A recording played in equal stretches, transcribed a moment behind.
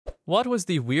What was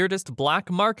the weirdest black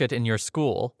market in your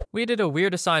school? We did a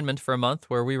weird assignment for a month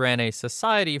where we ran a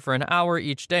society for an hour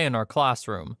each day in our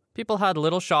classroom. People had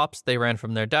little shops they ran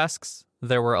from their desks.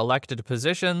 There were elected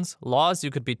positions, laws you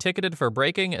could be ticketed for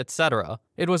breaking, etc.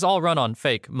 It was all run on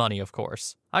fake money, of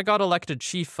course. I got elected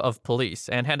chief of police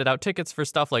and handed out tickets for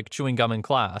stuff like chewing gum in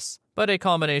class. But a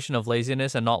combination of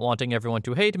laziness and not wanting everyone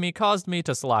to hate me caused me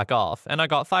to slack off, and I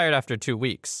got fired after 2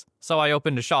 weeks. So I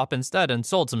opened a shop instead and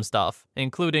sold some stuff,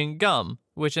 including gum,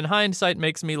 which in hindsight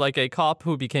makes me like a cop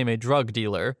who became a drug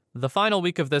dealer. The final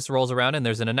week of this rolls around and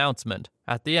there's an announcement.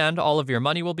 At the end, all of your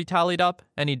money will be tallied up,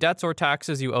 any debts or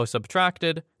taxes you owe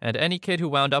subtracted, and any kid who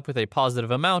wound up with a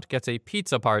positive amount gets a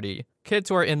pizza party. Kids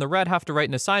who are in the red have to write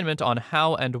an assignment on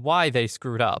how and why they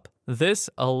screwed up. This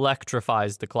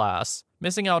electrifies the class.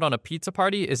 Missing out on a pizza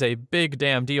party is a big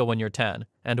damn deal when you're 10,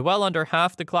 and well under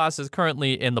half the class is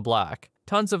currently in the black.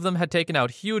 Tons of them had taken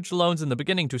out huge loans in the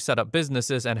beginning to set up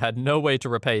businesses and had no way to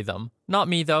repay them. Not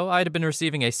me though, I had been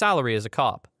receiving a salary as a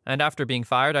cop, and after being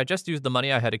fired I just used the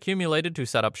money I had accumulated to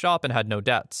set up shop and had no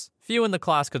debts. Few in the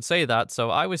class could say that,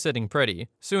 so I was sitting pretty.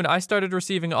 Soon I started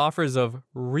receiving offers of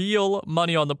real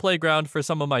money on the playground for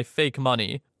some of my fake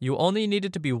money. You only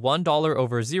needed to be $1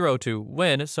 over zero to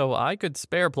win, so I could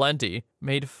spare plenty.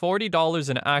 Made $40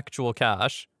 in actual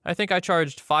cash. I think I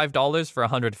charged $5 for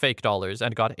 100 fake dollars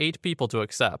and got 8 people to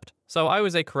accept. So I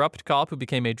was a corrupt cop who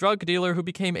became a drug dealer who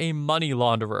became a money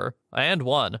launderer. And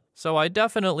won. So I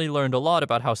definitely learned a lot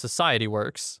about how society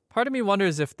works. Part of me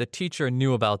wonders if the teacher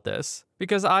knew about this.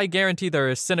 Because I guarantee there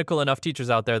are cynical enough teachers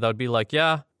out there that would be like,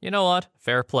 yeah, you know what?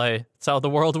 Fair play. It's how the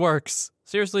world works.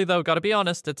 Seriously though, gotta be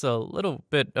honest, it's a little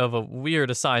bit of a weird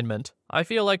assignment. I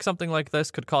feel like something like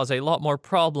this could cause a lot more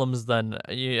problems than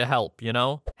help, you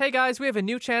know? Hey guys, we have a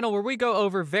new channel where we go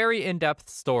over very in-depth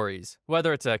stories.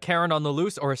 Whether it's a Karen on the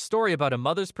loose or a story about a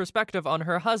mother's perspective on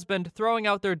her husband throwing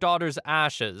out their daughter's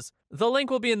ashes. The link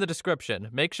will be in the description.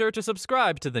 Make sure to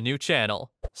subscribe to the new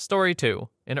channel. Story 2.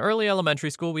 In early elementary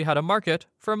school, we had a market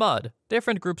for mud.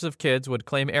 Different groups of kids would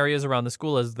claim areas around the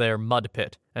school as their mud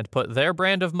pit, and put their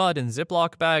brand of mud in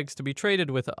Ziploc bags to be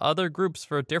traded with other groups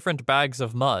for different bags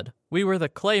of mud. We were the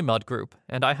clay mud group,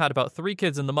 and I had about 3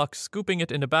 kids in the muck scooping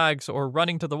it into bags or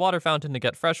running to the water fountain to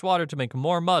get fresh water to make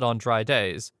more mud on dry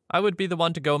days. I would be the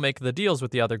one to go make the deals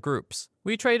with the other groups.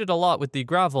 We traded a lot with the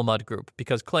gravel mud group,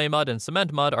 because clay mud and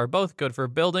cement mud are both good for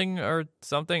building or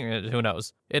something, who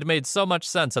knows. It made so much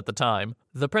sense at the time.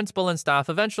 The principal and staff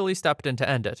eventually stepped in to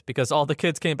end it, because all the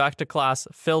kids came back to class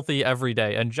filthy every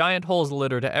day, and giant holes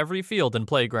littered every field and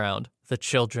playground. The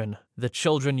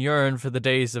children yearn for the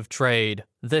days of trade.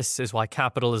 This is why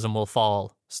capitalism will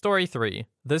fall. Story 3.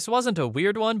 This wasn't a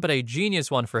weird one, but a genius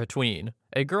one for a tween.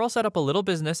 A girl set up a little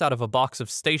business out of a box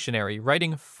of stationery,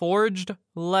 writing forged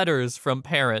letters from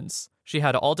parents. She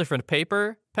had all different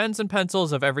paper, pens and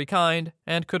pencils of every kind,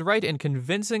 and could write in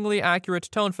convincingly accurate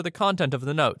tone for the content of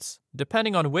the notes,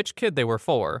 depending on which kid they were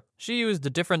for. She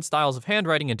used different styles of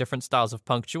handwriting and different styles of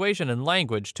punctuation and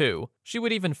language, too. She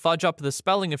would even fudge up the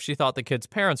spelling if she thought the kid's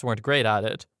parents weren't great at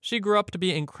it. She grew up to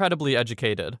be incredibly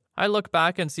educated. I look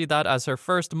back and see that as her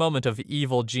first moment of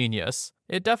evil genius.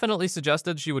 It definitely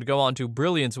suggested she would go on to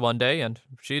brilliance one day, and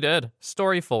she did.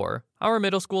 Story 4. Our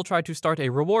middle school tried to start a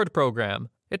reward program.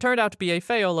 It turned out to be a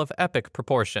fail of epic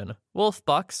proportion. Wolf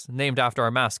bucks, named after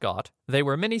our mascot. They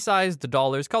were mini-sized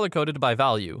dollars color-coded by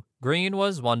value. Green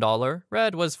was $1,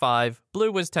 red was $5, blue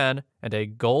was $10, and a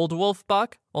gold wolf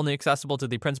buck, only accessible to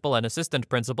the principal and assistant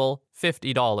principal,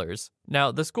 $50.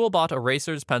 Now, the school bought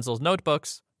erasers, pencils,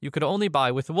 notebooks. You could only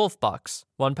buy with wolf bucks.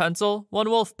 1 pencil, 1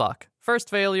 wolf buck.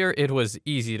 First failure, it was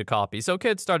easy to copy, so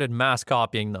kids started mass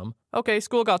copying them. Okay,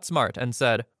 school got smart and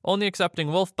said, only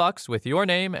accepting wolf bucks with your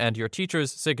name and your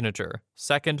teacher's signature.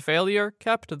 Second failure,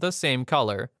 kept the same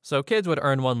color, so kids would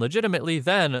earn one legitimately,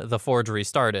 then the forgery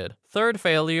started. Third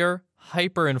failure,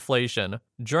 hyperinflation.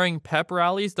 During pep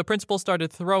rallies, the principal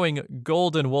started throwing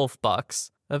golden wolf bucks.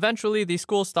 Eventually, the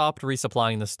school stopped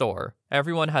resupplying the store.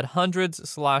 Everyone had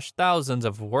hundreds/thousands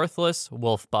of worthless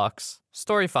wolf bucks.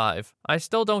 Story 5. I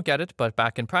still don't get it, but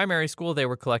back in primary school they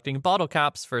were collecting bottle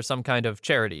caps for some kind of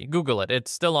charity. Google it,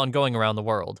 it's still ongoing around the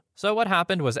world. So what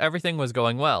happened was everything was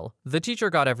going well. The teacher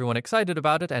got everyone excited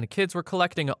about it and kids were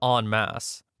collecting en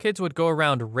masse. Kids would go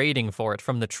around raiding for it,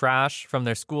 from the trash, from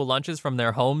their school lunches, from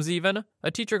their homes even.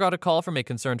 A teacher got a call from a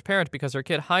concerned parent because her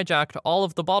kid hijacked all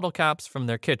of the bottle caps from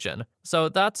their kitchen. So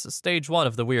that's stage 1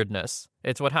 of the weirdness.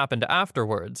 It's what happened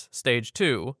afterwards, stage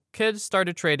 2. Kids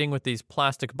started trading with these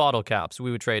plastic bottle caps.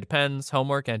 We would trade pens,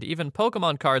 homework, and even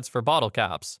Pokemon cards for bottle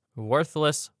caps.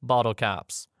 Worthless bottle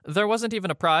caps. There wasn't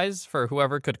even a prize for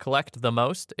whoever could collect the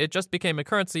most, it just became a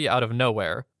currency out of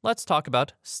nowhere. Let's talk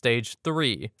about Stage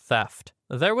 3, theft.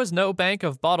 There was no bank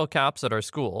of bottle caps at our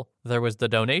school. There was the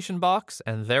donation box,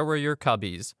 and there were your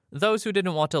cubbies. Those who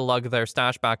didn't want to lug their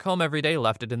stash back home every day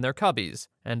left it in their cubbies,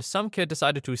 and some kid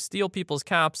decided to steal people's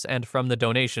caps and from the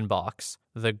donation box.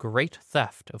 The great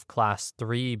theft of Class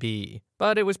 3B.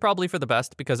 But it was probably for the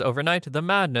best because overnight the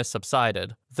madness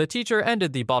subsided. The teacher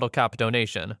ended the bottle cap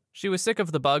donation. She was sick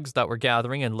of the bugs that were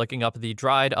gathering and licking up the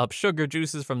dried up sugar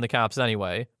juices from the caps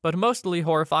anyway, but mostly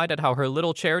horrified at how her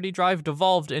little charity drive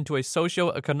devolved into a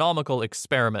socio-economical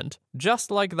experiment. Just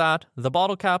like that, the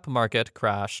bottle cap market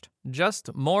crashed.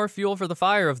 Just more fuel for the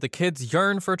fire of the kids'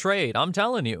 yearn for trade, I'm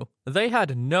telling you. They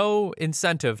had no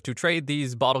incentive to trade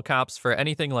these bottle caps for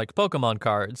anything like Pokemon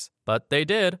cards, but they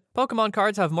did. Pokemon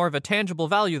cards have more of a tangible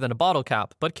value than a bottle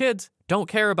cap, but kids don't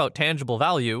care about tangible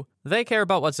value. They care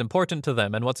about what's important to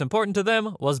them, and what's important to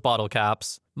them was bottle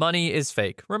caps. Money is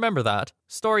fake, remember that.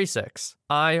 Story 6.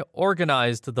 I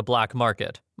organized the black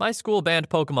market. My school banned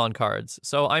Pokemon cards,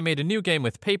 so I made a new game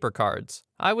with paper cards.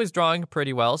 I was drawing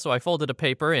pretty well, so I folded a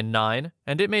paper in 9,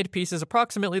 and it made pieces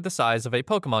approximately the size of a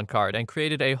Pokemon card and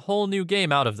created a whole new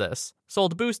game out of this.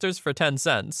 Sold boosters for 10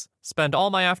 cents. Spent all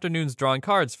my afternoons drawing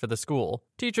cards for the school.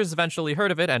 Teachers eventually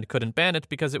heard of it and couldn't ban it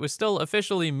because it was still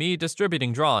officially me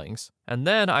distributing drawings. And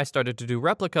then I started to do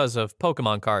replicas of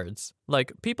Pokemon cards.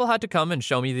 Like, people had to come and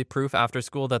show me the proof after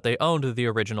school that they owned the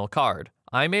original card.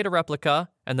 I made a replica,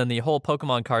 and then the whole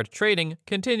Pokemon card trading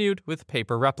continued with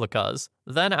paper replicas.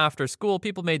 Then after school,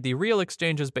 people made the real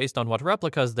exchanges based on what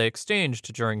replicas they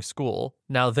exchanged during school.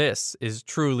 Now this is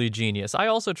truly genius. I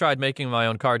also tried making my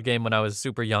own card game when I was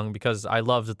super young because I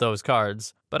loved those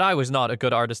cards. But I was not a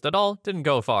good artist at all, didn't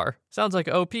go far. Sounds like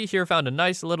OP here found a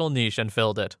nice little niche and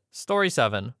filled it. Story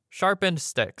 7. Sharpened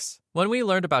sticks. When we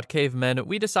learned about cavemen,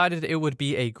 we decided it would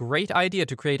be a great idea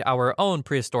to create our own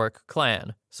prehistoric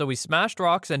clan. So we smashed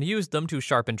rocks and used them to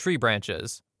sharpen tree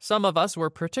branches. Some of us were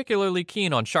particularly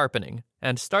keen on sharpening,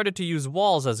 and started to use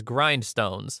walls as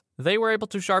grindstones. They were able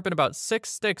to sharpen about 6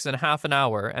 sticks in half an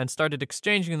hour and started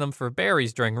exchanging them for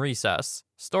berries during recess.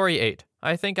 Story 8.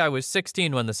 I think I was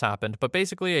 16 when this happened, but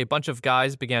basically a bunch of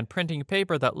guys began printing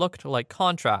paper that looked like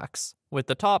contracts, with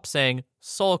the top saying,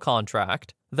 soul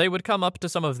contract. They would come up to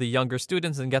some of the younger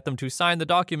students and get them to sign the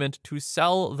document to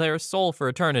sell their soul for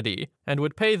eternity, and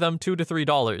would pay them $2 to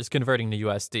 $3, converting to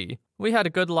USD. We had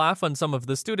a good laugh when some of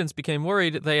the students became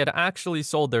worried they had actually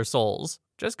sold their souls.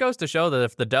 Just goes to show that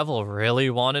if the devil really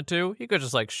wanted to, he could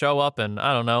just show up in,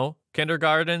 I don't know,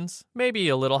 kindergartens, maybe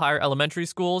a little higher elementary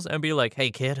schools, and be like,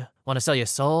 hey kid, want to sell your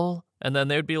soul? And then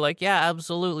they would be like, yeah,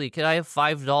 absolutely, could I have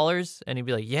 $5? And he'd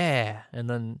be like, yeah, and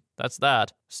then that's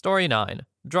that. Story 9.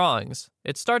 Drawings.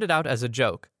 It started out as a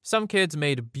joke. Some kids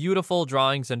made beautiful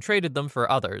drawings and traded them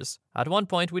for others. At one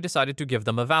point, we decided to give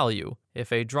them a value.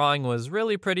 If a drawing was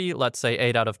really pretty, let's say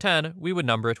 8 out of 10, we would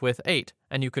number it with 8,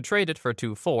 and you could trade it for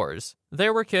 2 4s.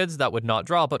 There were kids that would not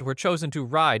draw but were chosen to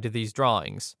ride these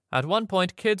drawings. At one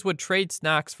point, kids would trade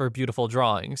snacks for beautiful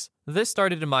drawings. This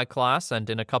started in my class, and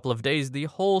in a couple of days, the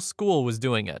whole school was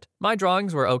doing it. My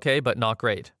drawings were okay, but not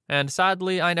great. And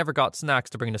sadly, I never got snacks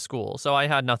to bring to school, so I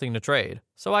had nothing to trade.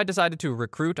 So I decided to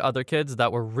recruit other kids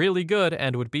that were really good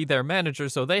and would be their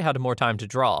managers so they had more time to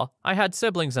draw. I had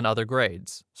siblings in other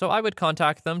grades, so I would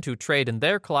contact them to trade in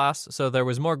their class so there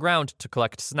was more ground to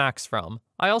collect snacks from.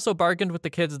 I also bargained with the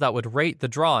kids that would rate the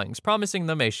drawings, promising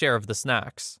them a share of the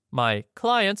snacks. My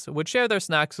clients would share their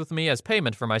snacks with me as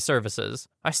payment for my services.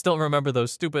 I still remember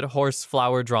those stupid horse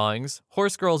flower drawings.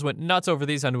 Horse girls went nuts over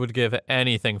these and would give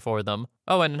anything for them.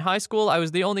 Oh, and in high school, I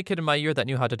was the only kid in my year that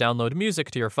knew how to download music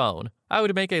to your phone. I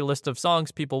would make a list of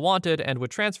songs people wanted and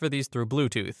would transfer these through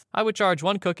Bluetooth. I would charge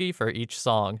 1 cookie for each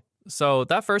song. So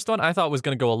that first one I thought was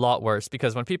going to go a lot worse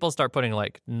because when people start putting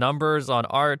numbers on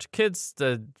art, kids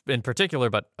in particular,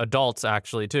 but adults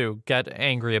actually too, get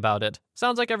angry about it.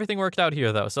 Sounds like everything worked out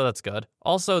here though, so that's good.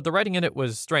 Also, the writing in it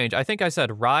was strange. I think I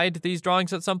said ride these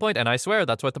drawings at some point, and I swear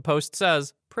that's what the post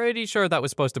says. Pretty sure that was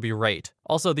supposed to be rate.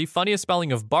 Also, the funniest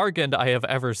spelling of bargained I have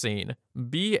ever seen.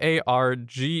 Bargent.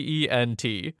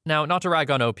 Now, not to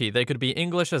rag on OP, they could be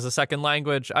English as a second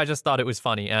language, I just thought it was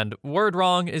funny, and word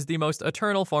wrong is the most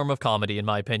eternal form of comedy in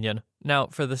my opinion. Now,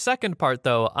 for the second part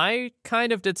though, I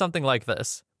kind of did something like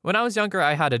this. When I was younger,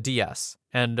 I had a DS,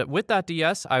 and with that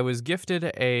DS, I was gifted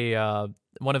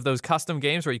one of those custom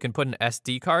games where you can put an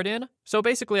SD card in. So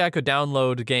basically, I could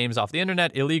download games off the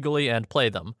internet illegally and play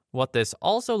them. What this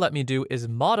also let me do is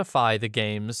modify the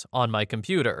games on my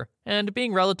computer, and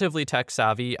being relatively tech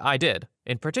savvy, I did.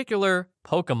 In particular,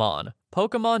 Pokemon.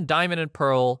 Pokemon Diamond and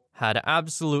Pearl had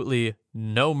absolutely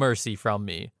no mercy from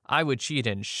me. I would cheat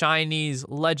in shinies,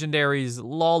 legendaries,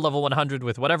 LOL level 100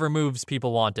 with whatever moves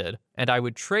people wanted, and I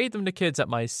would trade them to kids at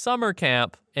my summer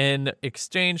camp in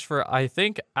exchange for, I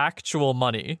think, actual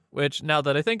money, which, now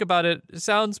that I think about it,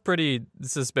 sounds pretty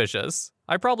suspicious.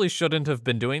 I probably shouldn't have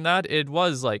been doing that. It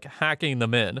was like hacking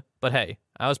them in. But hey,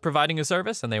 I was providing a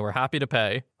service and they were happy to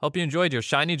pay. Hope you enjoyed your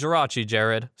shiny Jirachi,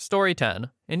 Jared. Story 10.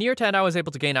 In year 10, I was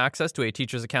able to gain access to a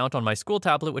teacher's account on my school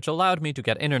tablet, which allowed me to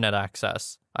get internet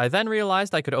access. I then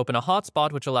realized I could open a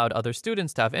hotspot which allowed other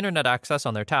students to have internet access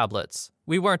on their tablets.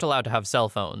 We weren't allowed to have cell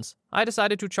phones. I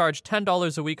decided to charge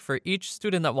 $10 a week for each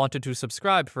student that wanted to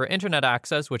subscribe for internet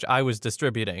access, which I was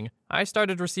distributing. I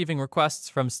started receiving requests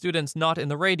from students not in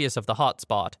the radius of the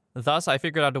hotspot. Thus, I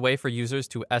figured out a way for users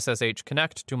to SSH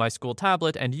connect to my school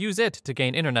tablet and use it to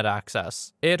gain internet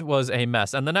access. It was a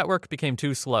mess, and the network became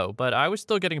too slow, but I was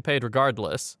still getting paid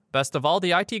regardless. Best of all,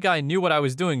 the IT guy knew what I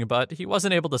was doing, but he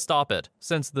wasn't able to stop it,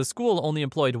 since the school only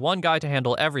employed one guy to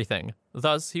handle everything.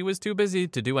 Thus, he was too busy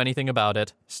to do anything about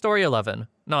it. Story 11.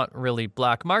 Not really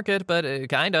black market, but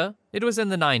kinda. It was in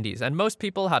the 90s, and most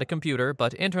people had a computer,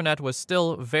 but internet was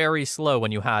still very slow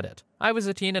when you had it. I was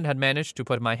a teen and had managed to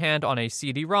put my hand on a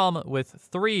CD-ROM with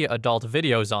 3 adult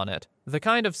videos on it. The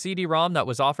kind of CD-ROM that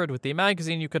was offered with the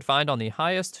magazine you could find on the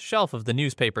highest shelf of the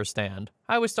newspaper stand.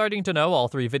 I was starting to know all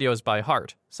 3 videos by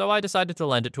heart, so I decided to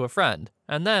lend it to a friend,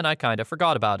 and then I kinda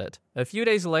forgot about it. A few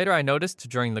days later, I noticed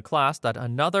during the class that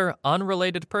another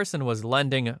unrelated person was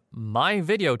lending my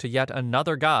video to yet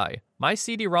another guy. My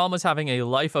CD-ROM was having a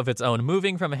life of its own,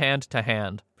 moving from hand to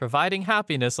hand, providing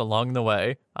happiness along the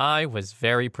way. I was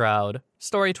very proud.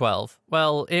 Story 12.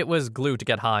 Well, it was glue to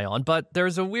get high on, but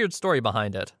there's a weird story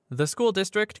behind it. The school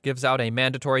district gives out a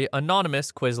mandatory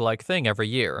anonymous quiz-like thing every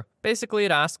year. Basically,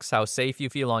 it asks how safe you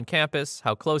feel on campus,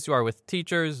 how close you are with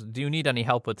teachers, do you need any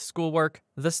help with schoolwork?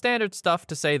 The standard stuff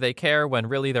to say they care when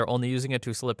really they're only using it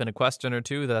to slip in a question or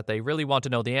two that they really want to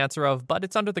know the answer of, but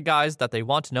it's under the guise that they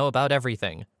want to know about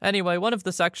everything. Anyway, one of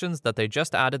the sections that they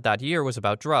just added that year was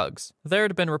about drugs. There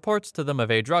had been reports to them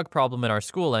of a drug problem in our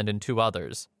school and in 2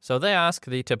 others. So they ask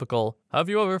the typical, have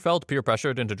you ever felt peer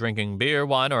pressured into drinking beer,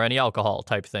 wine, or any alcohol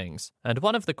type things? And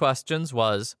one of the questions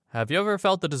was, have you ever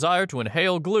felt the desire to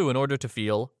inhale glue in order to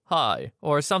feel high?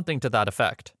 Or something to that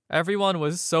effect. Everyone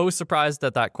was so surprised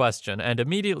at that question, and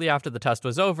immediately after the test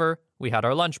was over, we had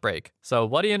our lunch break. So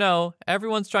what do you know,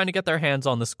 everyone's trying to get their hands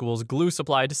on the school's glue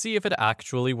supply to see if it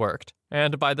actually worked.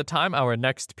 And by the time our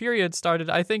next period started,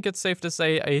 I think it's safe to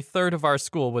say a third of our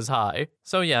school was high.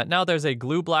 So yeah, now there's a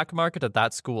glue black market at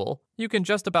that school. You can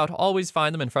just about always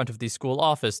find them in front of the school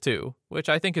office too, which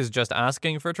I think is just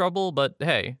asking for trouble, but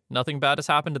hey, nothing bad has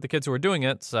happened to the kids who are doing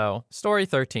it, so. Story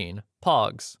 13.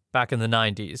 Pogs. Back in the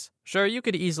 90s. Sure, you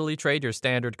could easily trade your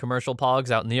standard commercial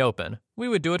pogs out in the open. We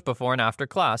would do it before and after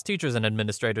class. Teachers and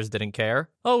administrators didn't care.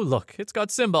 Oh look, it's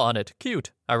got Simba on it.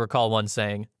 Cute, I recall one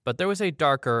saying. But there was a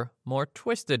darker, more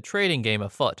twisted trading game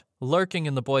afoot, lurking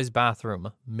in the boys'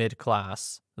 bathroom,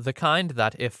 mid-class. The kind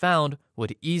that, if found,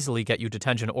 would easily get you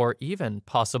detention or even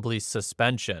possibly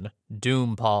suspension.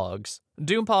 Doom Pogs.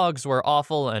 Doom Pogs were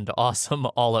awful and awesome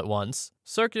all at once.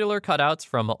 Circular cutouts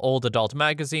from old adult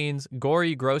magazines,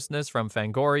 gory grossness from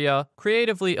Fangoria,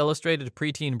 creatively illustrated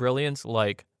preteen brilliance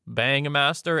like Bang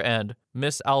Master and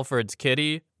Miss Alfred's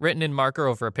Kitty, written in marker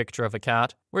over a picture of a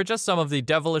cat, were just some of the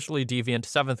devilishly deviant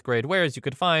 7th grade wares you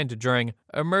could find during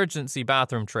emergency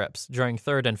bathroom trips during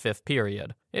 3rd and 5th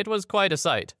period. It was quite a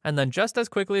sight, and then just as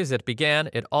quickly as it began,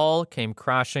 it all came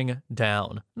crashing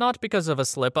down. Not because of a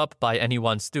slip-up by any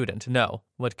one student, no.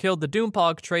 What killed the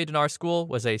Doompog trade in our school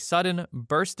was a sudden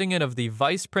bursting in of the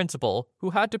vice principal, who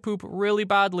had to poop really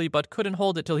badly but couldn't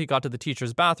hold it till he got to the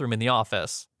teacher's bathroom in the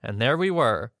office. And there we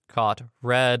were, caught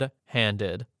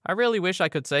red-handed. I really wish I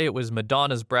could say it was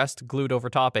Madonna's breast glued over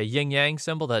top a yin-yang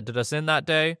symbol that did us in that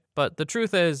day, but the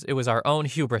truth is, it was our own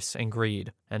hubris and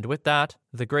greed. And with that,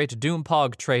 the great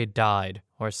Doompog trade died,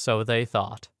 or so they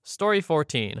thought. Story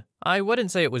 14. I wouldn't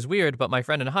say it was weird, but my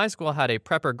friend in high school had a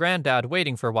prepper granddad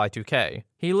waiting for Y2K.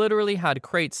 He literally had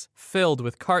crates filled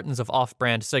with cartons of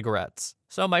off-brand cigarettes.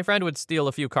 So my friend would steal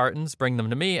a few cartons, bring them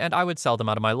to me, and I would sell them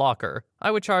out of my locker.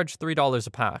 I would charge $3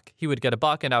 a pack. He would get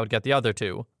 $1 and I would get the other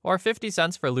 2. Or 50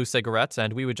 cents for loose cigarettes,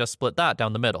 and we would just split that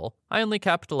down the middle. I only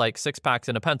kept like 6 packs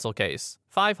in a pencil case.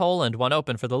 5 whole and 1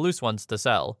 open for the loose ones to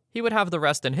sell. He would have the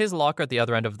rest in his locker at the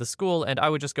other end of the school, and I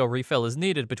would just go refill as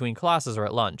needed between classes or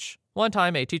at lunch. One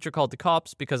time, a teacher called the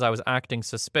cops because I was acting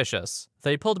suspicious.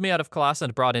 They pulled me out of class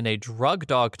and brought in a drug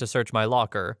dog to search my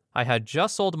locker. I had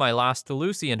just sold my last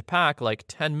Lucy and pack like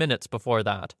 10 minutes before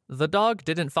that. The dog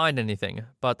didn't find anything,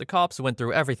 but the cops went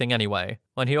through everything anyway.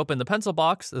 When he opened the pencil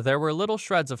box, there were little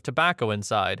shreds of tobacco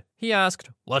inside. He asked,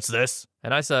 "What's this?"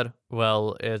 And I said,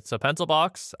 "Well, it's a pencil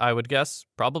box. I would guess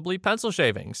probably pencil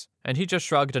shavings." And he just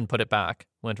shrugged and put it back.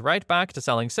 Went right back to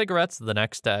selling cigarettes the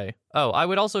next day. Oh, I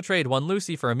would also trade one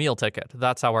Lucy for a meal ticket.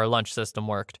 That's how our lunch system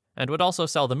worked. And would also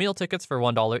sell the meal tickets for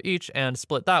 $1 each and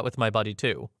split that with my buddy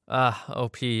too.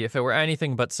 OP, if it were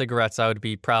anything but cigarettes, I would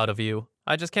be proud of you.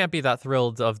 I just can't be that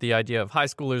thrilled of the idea of high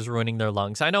schoolers ruining their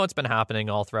lungs. I know it's been happening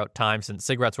all throughout time since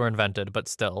cigarettes were invented, but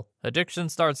still. Addiction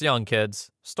starts young,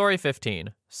 kids. Story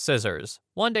 15. Scissors.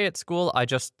 One day at school, I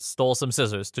just stole some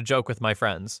scissors to joke with my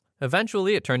friends.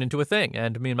 Eventually, it turned into a thing,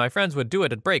 and me and my friends would do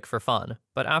it at break for fun.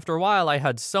 But after a while, I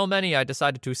had so many I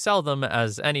decided to sell them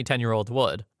as any 10-year-old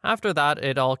would. After that,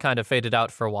 it all kind of faded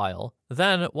out for a while.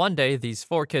 Then, one day, these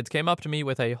 4 kids came up to me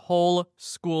with a whole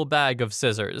school bag of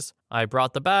scissors. I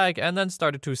brought the bag and then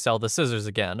started to sell the scissors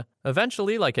again.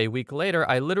 Eventually, like a week later,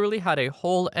 I literally had a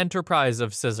whole enterprise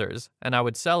of scissors, and I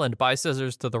would sell and buy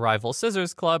scissors to the rival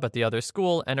scissors club at the other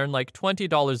school and earn like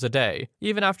 $20 a day,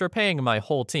 even after paying my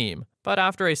whole team. But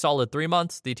after a solid 3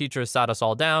 months, the teachers sat us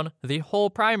all down, the whole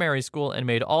primary school, and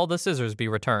made all the scissors be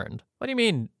returned. What do you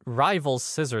mean, rival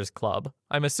scissors club?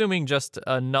 I'm assuming just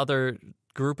another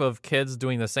group of kids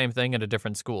doing the same thing at a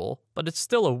different school. But it's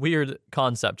still a weird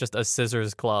concept, just a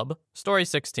scissors club. Story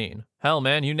 16. Hell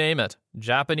man, you name it.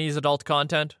 Japanese adult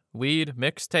content, weed,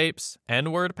 mixtapes,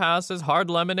 N-word passes, hard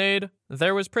lemonade.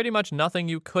 There was pretty much nothing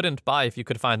you couldn't buy if you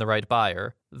could find the right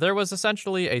buyer. There was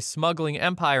essentially a smuggling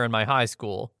empire in my high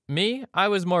school. Me, I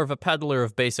was more of a peddler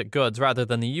of basic goods rather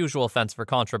than the usual fence for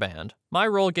contraband. My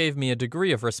role gave me a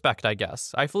degree of respect, I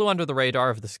guess. I flew under the radar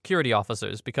of the security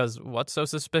officers because what's so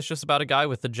suspicious about a guy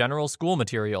with the general school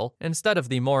material? Instead of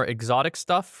the more exotic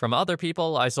stuff from other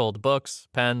people, I sold books,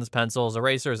 pens, pencils,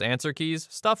 erasers, answer keys,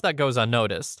 stuff that goes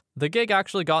unnoticed. The gig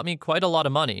actually got me quite a lot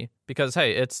of money, because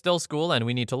hey, it's still school and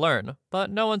we need to learn. But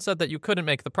no one said that you couldn't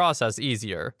make the process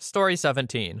easier. Story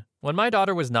 17. When my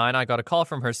daughter was 9, I got a call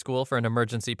from her school for an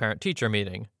emergency parent-teacher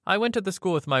meeting. I went to the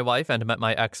school with my wife and met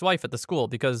my ex-wife at the school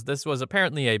because this was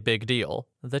apparently a big deal.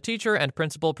 The teacher and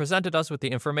principal presented us with the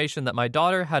information that my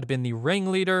daughter had been the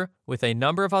ringleader with a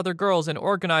number of other girls in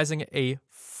organizing a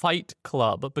fight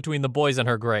club between the boys in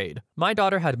her grade. My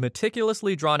daughter had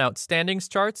meticulously drawn out standings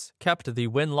charts, kept the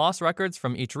win-loss records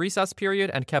from each recess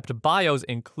period, and kept bios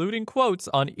including quotes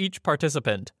on each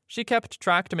participant. She kept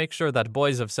track to make sure that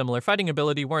boys of similar fighting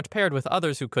ability weren't paired with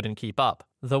others who couldn't keep up.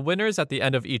 The winners at the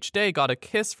end of each day got a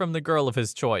kiss from the girl of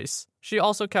his choice. She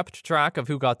also kept track of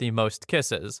who got the most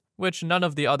kisses, which none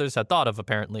of the others had thought of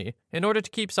apparently, in order to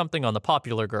keep something on the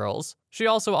popular girls. She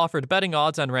also offered betting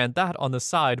odds and ran that on the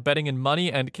side, betting in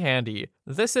money and candy.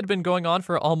 This had been going on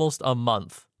for almost a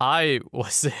month. I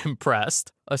was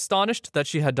impressed, astonished that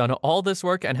she had done all this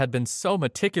work and had been so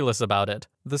meticulous about it.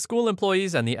 The school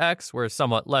employees and the ex were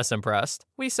somewhat less impressed.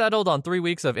 We settled on 3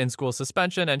 weeks of in-school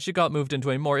suspension and she got moved into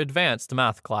a more advanced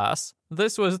math class.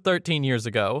 This was 13 years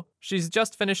ago. She's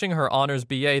just finishing her honors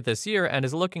BA this year and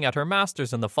is looking at her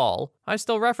master's in the fall. I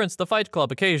still reference the Fight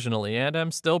Club occasionally and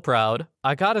am still proud.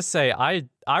 I gotta say, I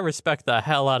respect the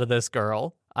hell out of this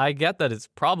girl. I get that it's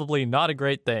probably not a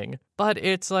great thing, but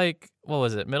it's like, what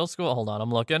was it, middle school? Hold on,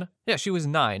 I'm looking. Yeah, she was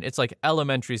 9. It's like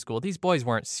elementary school. These boys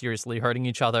weren't seriously hurting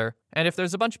each other. And if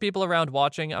there's a bunch of people around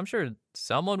watching, I'm sure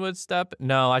someone would step.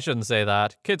 No, I shouldn't say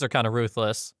that. Kids are kind of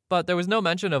ruthless. But there was no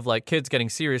mention of like kids getting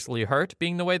seriously hurt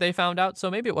being the way they found out,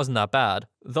 so maybe it wasn't that bad.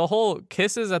 The whole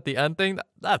kisses at the end thing,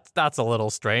 that's a little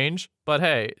strange. But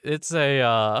hey, it's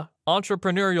a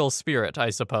entrepreneurial spirit, I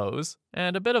suppose.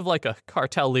 And a bit of like a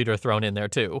cartel leader thrown in there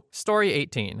too. Story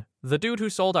 18. The dude who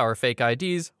sold our fake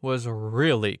IDs was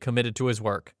really committed to his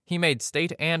work. He made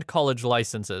state and college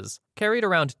licenses, carried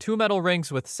around 2 metal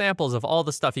rings with samples of all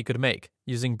the stuff he could make,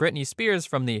 using Britney Spears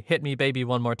from the Hit Me Baby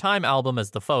One More Time album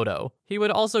as the photo. He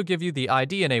would also give you the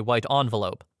ID in a white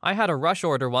envelope. I had a rush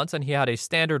order once and he had a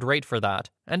standard rate for that.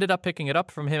 Ended up picking it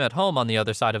up from him at home on the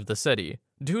other side of the city.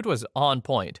 Dude was on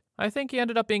point. I think he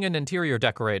ended up being an interior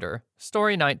decorator.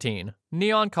 Story 19.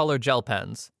 Neon color gel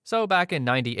pens. So back in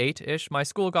 98-ish, my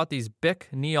school got these Bic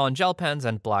neon gel pens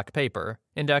and black paper.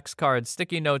 Index cards,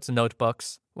 sticky notes, and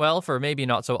notebooks. Well, for maybe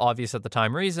not so obvious at the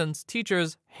time reasons,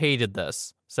 teachers hated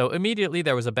this. So immediately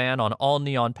there was a ban on all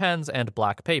neon pens and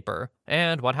black paper.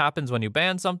 And what happens when you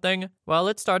ban something? Well,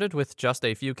 it started with just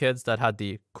a few kids that had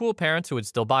the cool parents who would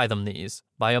still buy them these.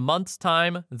 By a month's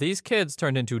time, these kids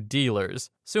turned into dealers.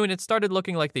 Soon it started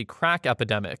looking like the crack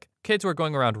epidemic. Kids were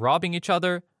going around robbing each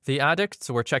other. The addicts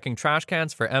were checking trash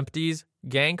cans for empties.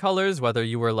 Gang colors, whether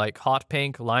you were like hot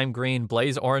pink, lime green,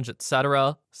 blaze orange,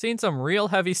 etc. Seen some real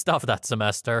heavy stuff that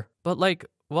semester. But like,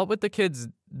 what would the kids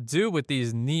do with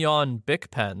these neon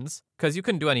Bic pens? Because you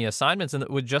couldn't do any assignments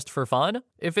with just for fun.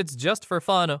 If it's just for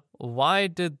fun, why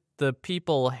did the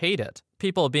people hate it?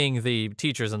 People being the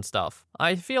teachers and stuff.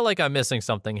 I feel like I'm missing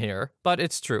something here, but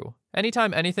it's true.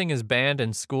 Anytime anything is banned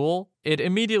in school, it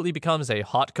immediately becomes a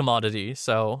hot commodity,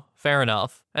 so fair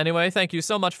enough. Anyway, thank you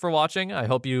so much for watching. I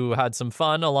hope you had some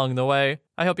fun along the way.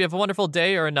 I hope you have a wonderful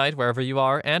day or a night wherever you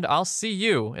are, and I'll see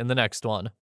you in the next one.